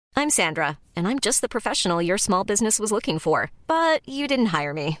I'm Sandra, and I'm just the professional your small business was looking for. But you didn't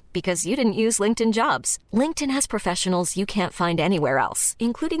hire me because you didn't use LinkedIn Jobs. LinkedIn has professionals you can't find anywhere else,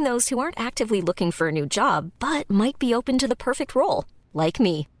 including those who aren't actively looking for a new job, but might be open to the perfect role, like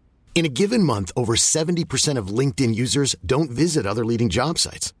me. In a given month, over 70% of LinkedIn users don't visit other leading job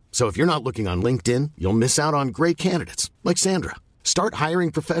sites. So if you're not looking on LinkedIn, you'll miss out on great candidates like Sandra. Start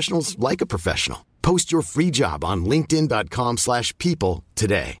hiring professionals like a professional. Post your free job on linkedin.com/people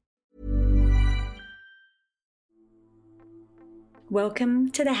today.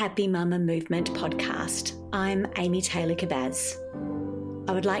 Welcome to the Happy Mama Movement podcast. I'm Amy Taylor-Kabaz.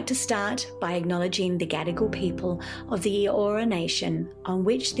 I would like to start by acknowledging the Gadigal people of the Eora Nation on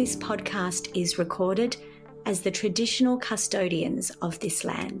which this podcast is recorded as the traditional custodians of this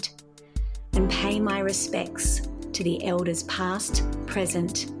land, and pay my respects to the elders past,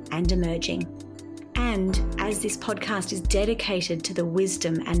 present, and emerging. And as this podcast is dedicated to the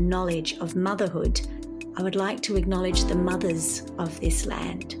wisdom and knowledge of motherhood, I would like to acknowledge the mothers of this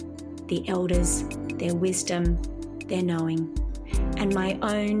land, the elders, their wisdom, their knowing, and my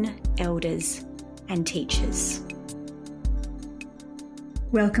own elders and teachers.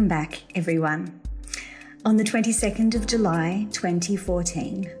 Welcome back, everyone. On the 22nd of July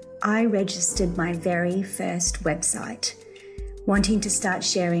 2014, I registered my very first website, wanting to start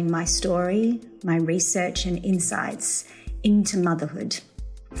sharing my story, my research and insights into motherhood,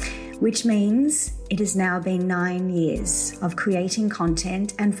 which means it has now been 9 years of creating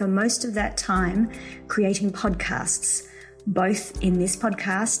content, and for most of that time, creating podcasts, both in this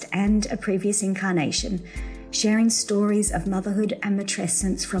podcast and a previous incarnation, sharing stories of motherhood and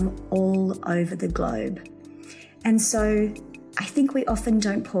matrescence from all over the globe. And so I think we often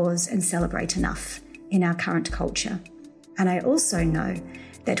don't pause and celebrate enough in our current culture. And I also know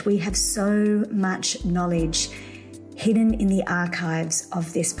that we have so much knowledge hidden in the archives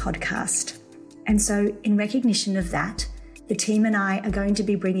of this podcast. And so in recognition of that, the team and I are going to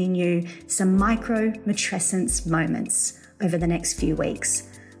be bringing you some micro matrescence moments over the next few weeks,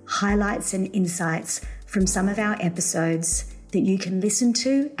 highlights and insights from some of our episodes that you can listen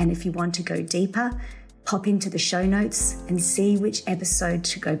to. And if you want to go deeper, pop into the show notes and see which episode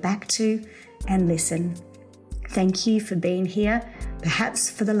to go back to and listen. Thank you for being here,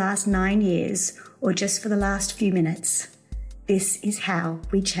 perhaps for the last 9 years or just for the last few minutes. This is how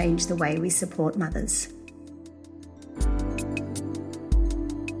we change the way we support mothers.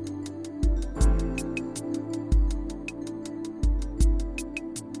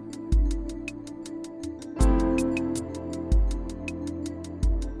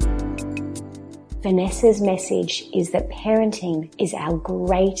 Vanessa's message is that parenting is our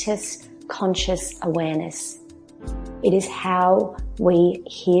greatest conscious awareness. It is how we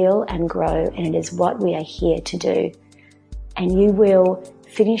heal and grow, and it is what we are here to do. And you will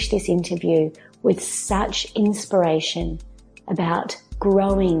finish this interview with such inspiration about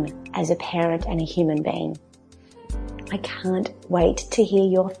growing as a parent and a human being. I can't wait to hear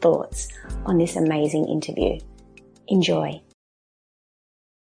your thoughts on this amazing interview. Enjoy.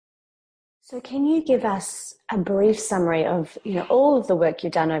 So can you give us a brief summary of, all of the work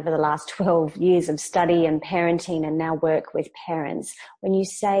you've done over the last 12 years of study and parenting and now work with parents? When you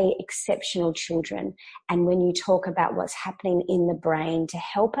say exceptional children and when you talk about what's happening in the brain to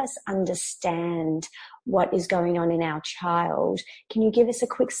help us understand what is going on in our child, can you give us a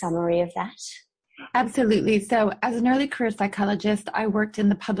quick summary of that? Absolutely. So as an early career psychologist, I worked in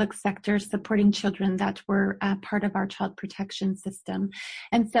the public sector supporting children that were part of our child protection system.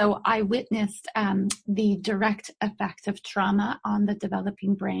 And so I witnessed the direct effect of trauma on the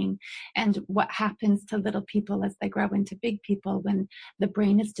developing brain and what happens to little people as they grow into big people when the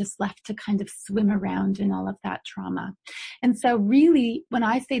brain is just left to kind of swim around in all of that trauma. And so really, when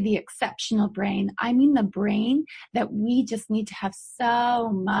I say the exceptional brain, I mean the brain that we just need to have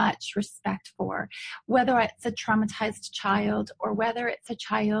so much respect for. Whether it's a traumatized child or whether it's a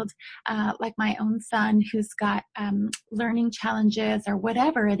child like my own son who's got learning challenges or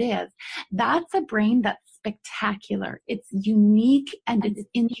whatever it is, that's a brain that's spectacular. It's unique and it's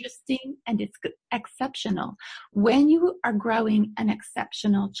interesting and it's exceptional. When you are growing an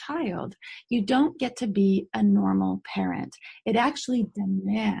exceptional child, you don't get to be a normal parent. It actually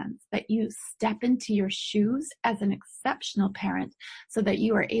demands that you step into your shoes as an exceptional parent so that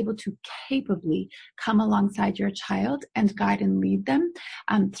you are able to capably come alongside your child and guide and lead them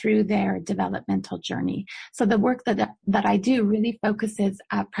through their developmental journey. So the work that I do really focuses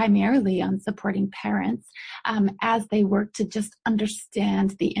primarily on supporting parents as they work to just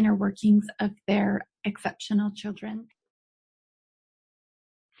understand the inner workings of their exceptional children.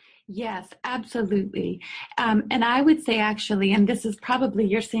 Yes, absolutely. And I would say actually, and this is probably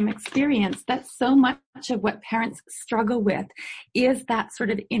your same experience, that so much of what parents struggle with is that sort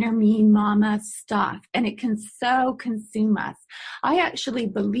of inner me mama stuff, and it can so consume us. I actually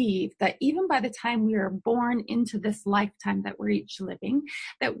believe that even by the time we are born into this lifetime that we're each living,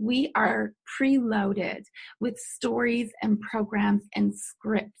 that we are preloaded with stories and programs and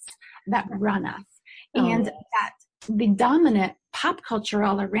scripts that run us. And that the dominant pop culture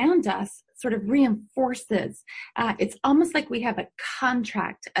all around us sort of reinforces. It's almost like we have a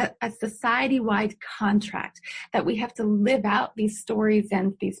contract, a society-wide contract that we have to live out these stories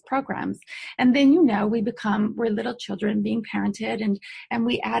and these programs. And then, we're little children being parented, and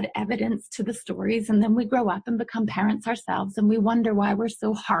we add evidence to the stories, and then we grow up and become parents ourselves, and we wonder why we're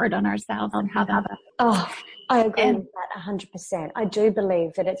so hard on ourselves and how that. I agree with that 100%. I do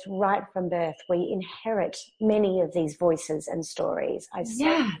believe that it's right from birth. We inherit many of these voices and stories.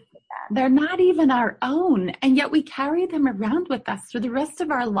 They're not even our own, and yet we carry them around with us for the rest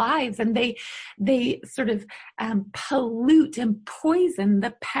of our lives, and they sort of pollute and poison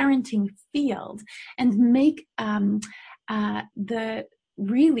the parenting field and make the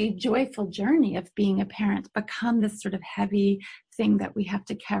really joyful journey of being a parent become this sort of heavy thing that we have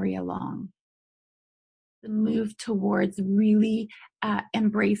to carry along. The move towards really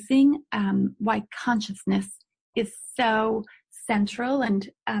embracing why consciousness is so central and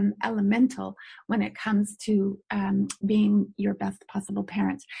elemental when it comes to being your best possible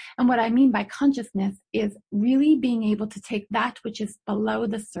parent. And what I mean by consciousness is really being able to take that which is below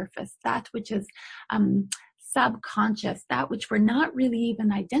the surface, that which is subconscious, that which we're not really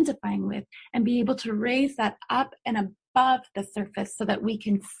even identifying with, and be able to raise that up and above the surface so that we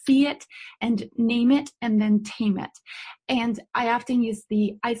can see it and name it and then tame it. And I often use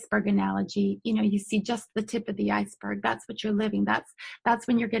the iceberg analogy. You see just the tip of the iceberg. That's what you're living. That's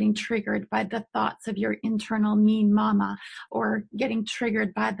when you're getting triggered by the thoughts of your internal mean mama, or getting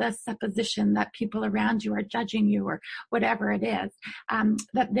triggered by the supposition that people around you are judging you, or whatever it is.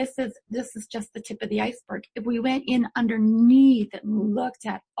 That this is just the tip of the iceberg. If we went in underneath and looked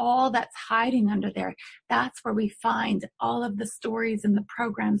at all that's hiding under there, that's where we find all of the stories and the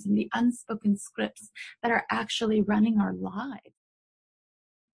programs and the unspoken scripts that are actually running our lives.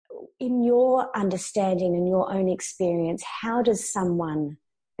 In your understanding and your own experience, how does someone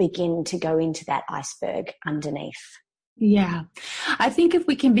begin to go into that iceberg underneath? Yeah, I think if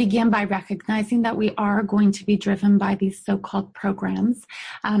we can begin by recognizing that we are going to be driven by these so-called programs,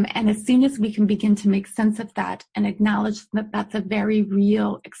 and as soon as we can begin to make sense of that and acknowledge that that's a very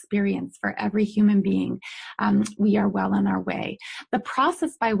real experience for every human being, we are well on our way. The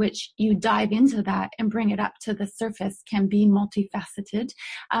process by which you dive into that and bring it up to the surface can be multifaceted.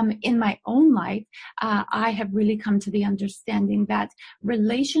 In my own life, I have really come to the understanding that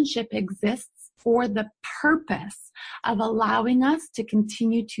relationship exists for the purpose of allowing us to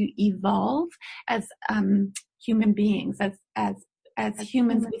continue to evolve as human beings, as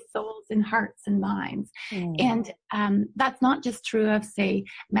humans with souls and hearts and minds. And that's not just true of, say,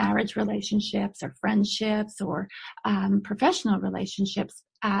 marriage relationships or friendships or professional relationships.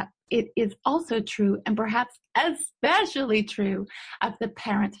 It is also true, and perhaps especially true, of the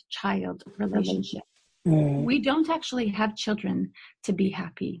parent-child relationship. We don't actually have children to be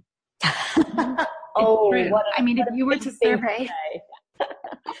happy. If you were to survey,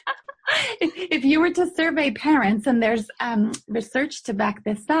 if you were to survey parents, and there's research to back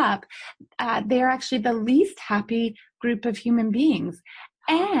this up, they're actually the least happy group of human beings,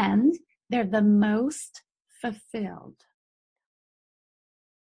 and they're the most fulfilled.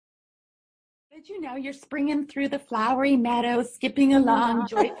 Did you know you're springing through the flowery meadow, skipping along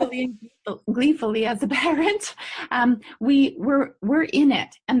joyfully and gleefully as a parent? We're in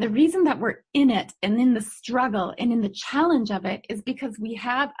it. And the reason that we're in it and in the struggle and in the challenge of it is because we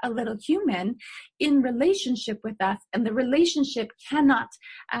have a little human in relationship with us, and the relationship cannot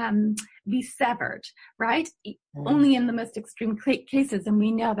be severed, right? Only in the most extreme cases. And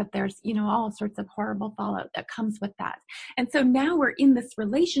we know that there's, all sorts of horrible fallout that comes with that. And so now we're in this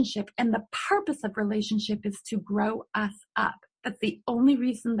relationship, and the purpose of relationship is to grow us up. That's the only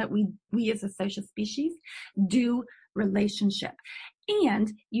reason that we as a social species do relationship.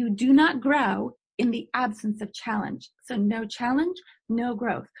 And you do not grow in the absence of challenge. So no challenge, no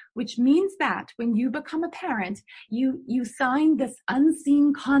growth, which means that when you become a parent, you sign this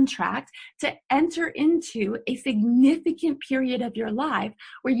unseen contract to enter into a significant period of your life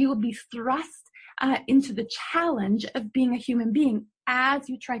where you will be thrust into the challenge of being a human being as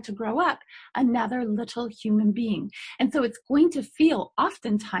you try to grow up another little human being. And so it's going to feel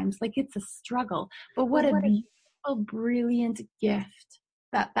oftentimes like it's a struggle, but what a beautiful, brilliant gift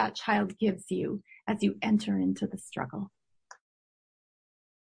that that child gives you as you enter into the struggle.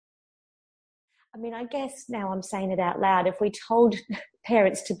 I mean, I guess now I'm saying it out loud. If we told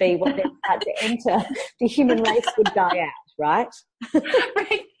parents to be what they're about to enter, the human race would die out, right?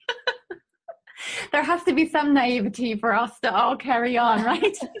 Right. There has to be some naivety for us to all carry on,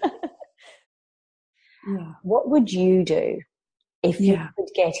 right? Yeah. What would you do if you could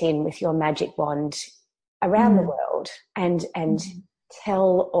get in with your magic wand around the world and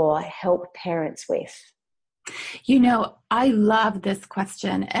tell or help parents with? You know, I love this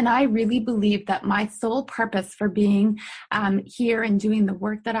question, and I really believe that my sole purpose for being here and doing the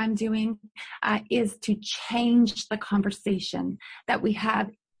work that I'm doing is to change the conversation that we have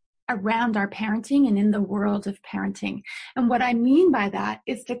around our parenting and in the world of parenting. And what I mean by that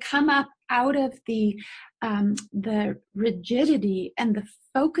is to come up out of the rigidity and the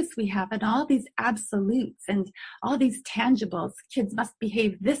focus we have on all these absolutes and all these tangibles. Kids must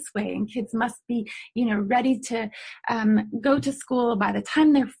behave this way, and kids must be, ready to go to school by the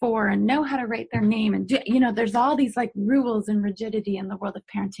time they're 4 and know how to write their name. And there's all these like rules and rigidity in the world of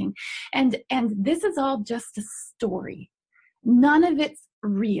parenting. And this is all just a story. None of it's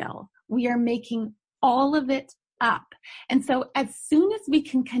real. We are making all of it up. And so as soon as we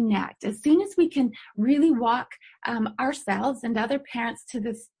can connect, as soon as we can really walk ourselves and other parents to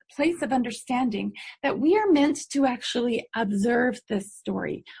this place of understanding that we are meant to actually observe this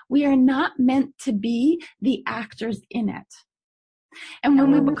story. We are not meant to be the actors in it. And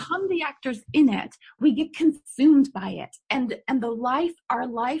when we become the actors in it, we get consumed by it. And our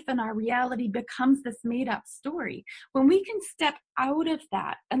life and our reality becomes this made up story. When we can step out of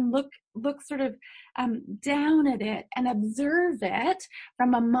that and look sort of down at it and observe it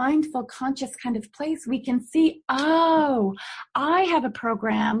from a mindful, conscious kind of place, we can see, oh, I have a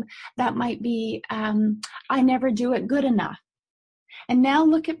program that might be, I never do it good enough. And now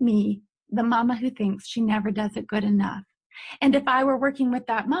look at me, the mama who thinks she never does it good enough. And if I were working with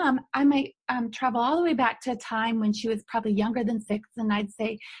that mom, I might travel all the way back to a time when she was probably younger than 6. And I'd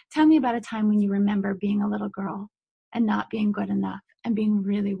say, tell me about a time when you remember being a little girl and not being good enough and being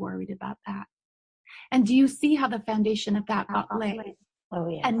really worried about that. And do you see how the foundation of that got laid? Oh,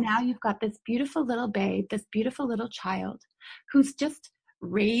 yeah. And now you've got this beautiful little babe, this beautiful little child who's just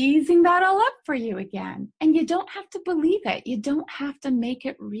raising that all up for you again. And you don't have to believe it. You don't have to make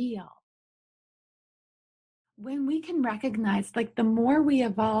it real. When we can recognize, like the more we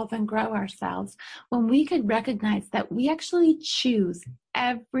evolve and grow ourselves, when we could recognize that we actually choose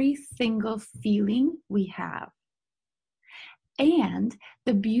every single feeling we have. And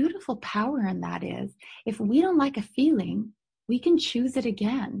the beautiful power in that is, if we don't like a feeling, we can choose it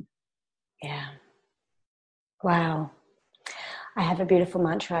again. Yeah. Wow. I have a beautiful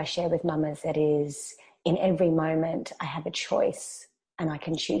mantra I share with mamas that is, in every moment, I have a choice and I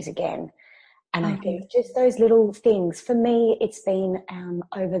can choose again. And I think just those little things, for me, it's been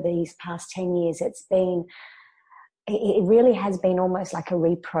over these past 10 years, it really has been almost like a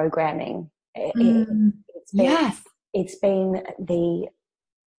reprogramming. It's been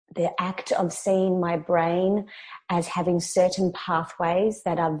the act of seeing my brain as having certain pathways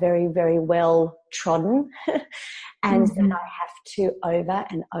that are very, very well trodden and that I have to over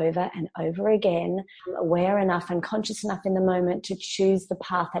and over and over again, aware enough and conscious enough in the moment to choose the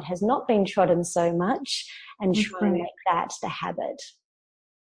path that has not been trodden so much and try and make that the habit.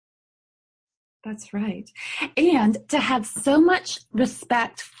 That's right. And to have so much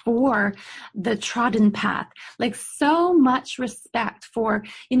respect for the trodden path, like so much respect for,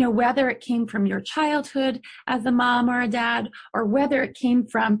 whether it came from your childhood as a mom or a dad, or whether it came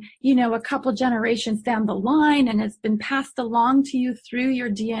from, a couple generations down the line and has been passed along to you through your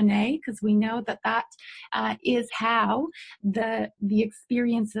DNA, because we know that is how the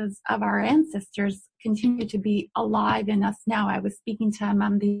experiences of our ancestors continue to be alive in us now. I was speaking to a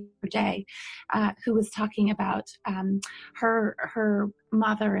mom the other day who was talking about her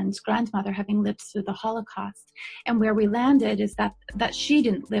mother and grandmother having lived through the Holocaust. And where we landed is that she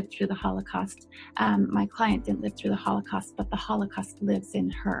didn't live through the Holocaust. My client didn't live through the Holocaust, but the Holocaust lives in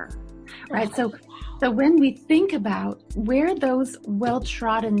her. Right? So when we think about where those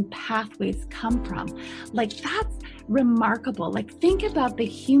well-trodden pathways come from, like that's remarkable. Like think about the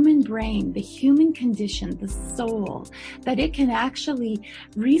human brain, the human condition, the soul, that it can actually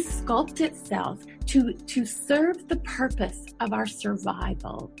resculpt itself to serve the purpose of our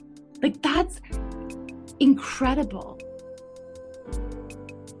survival. Like that's incredible.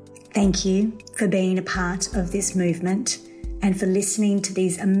 Thank you for being a part of this movement and for listening to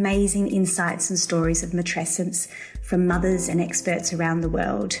these amazing insights and stories of matrescence from mothers and experts around the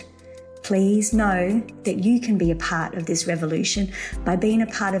world. Please know that you can be a part of this revolution by being a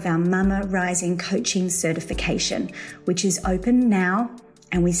part of our Mama Rising Coaching Certification, which is open now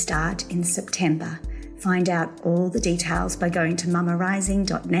and we start in September. Find out all the details by going to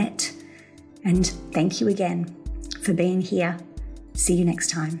mamarising.net. And thank you again for being here. See you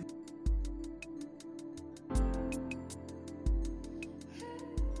next time.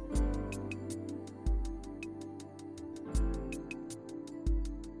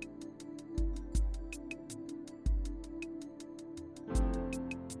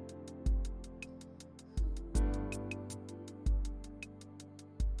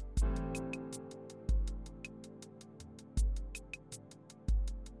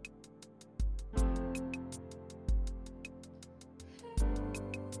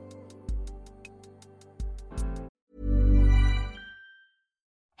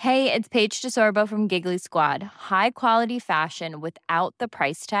 Hey, it's Paige DeSorbo from Giggly Squad. High quality fashion without the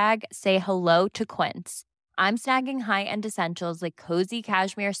price tag. Say hello to Quince. I'm snagging high-end essentials like cozy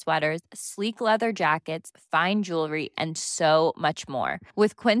cashmere sweaters, sleek leather jackets, fine jewelry, and so much more.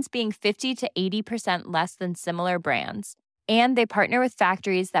 With Quince being 50 to 80% less than similar brands. And they partner with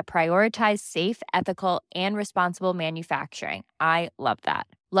factories that prioritize safe, ethical, and responsible manufacturing. I love that.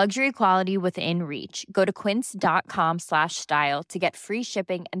 Luxury quality within reach. Go to quince.com/style to get free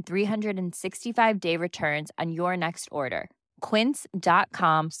shipping and 365-day returns on your next order.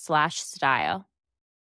 Quince.com/style.